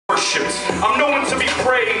worshipped. I'm known to be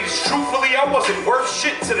praised. Truthfully, I wasn't worth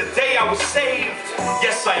shit to the day I was saved.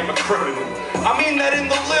 Yes, I am a criminal. I mean that in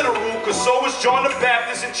the literal, cause so was John the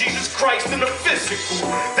Baptist and Jesus Christ in the physical.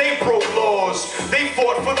 They broke laws. They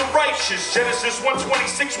fought for the righteous. Genesis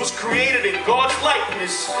 1:26 was created in God's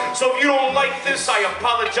likeness. So if you don't like this, I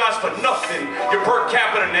apologize for nothing. Your per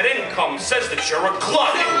capita net income says that you're a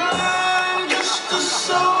glutton. I'm just a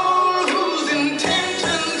soul whose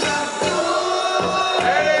intentions are good.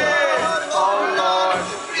 Hey, oh Lord,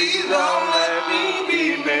 please don't let me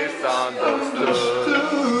be misunderstood.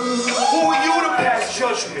 Who are you to pass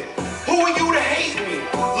judgment? Who are you to hate me?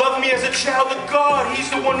 Love me as a child of God, he's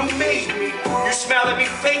the one who made me. You smile at me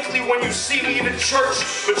fakely when you see me in the church,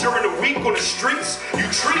 but during the week on the streets, you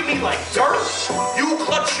treat me like dirt. You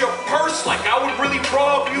clutch your purse like I would really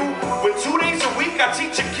rob you. When 2 days a week I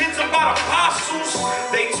teach your kids about apostles,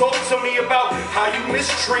 they talk to me about how you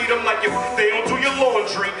mistreat them, like if they don't do your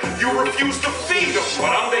laundry, you refuse to feed them.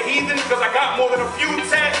 But I'm the heathen because I got more than a few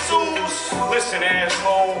tattoos. Listen,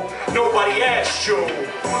 asshole, nobody asked you.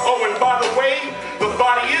 Oh, and by the way, the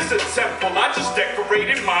body is a temple. I just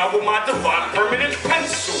decorated mine with my divine permanent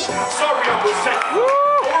pencil. Sorry I was sent.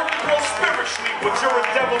 Or grow spiritually, but you're a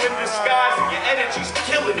devil in disguise and your energy's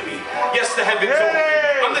killing me. Yes, the heavens open.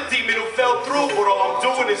 I'm the demon who fell through, but all I'm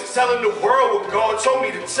doing is telling the world what God told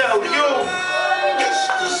me to tell you. I'm just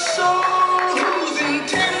a soul whose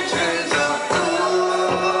intentions are good.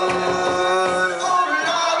 Oh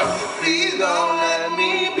Lord, please don't let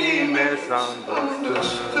me be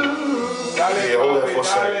Misunderstood. Yeah, hold that for a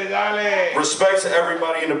second. Respect to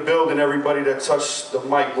everybody in the building, everybody that touched the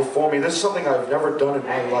mic before me. This is something I've never done in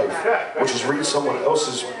my life, which is read someone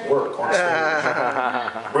else's work on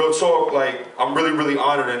stage. Real talk, like, I'm really, really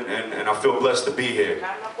honored and I feel blessed to be here.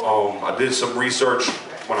 I did some research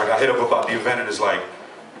when I got hit up about the event, and it's like,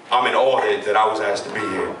 I'm in awe that I was asked to be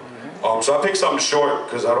here. So I picked something short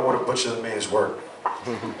because I don't want to butcher the man's work.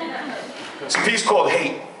 It's a piece called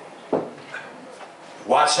Hate.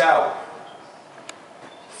 Watch out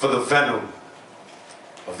for the venom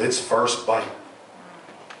of its first bite.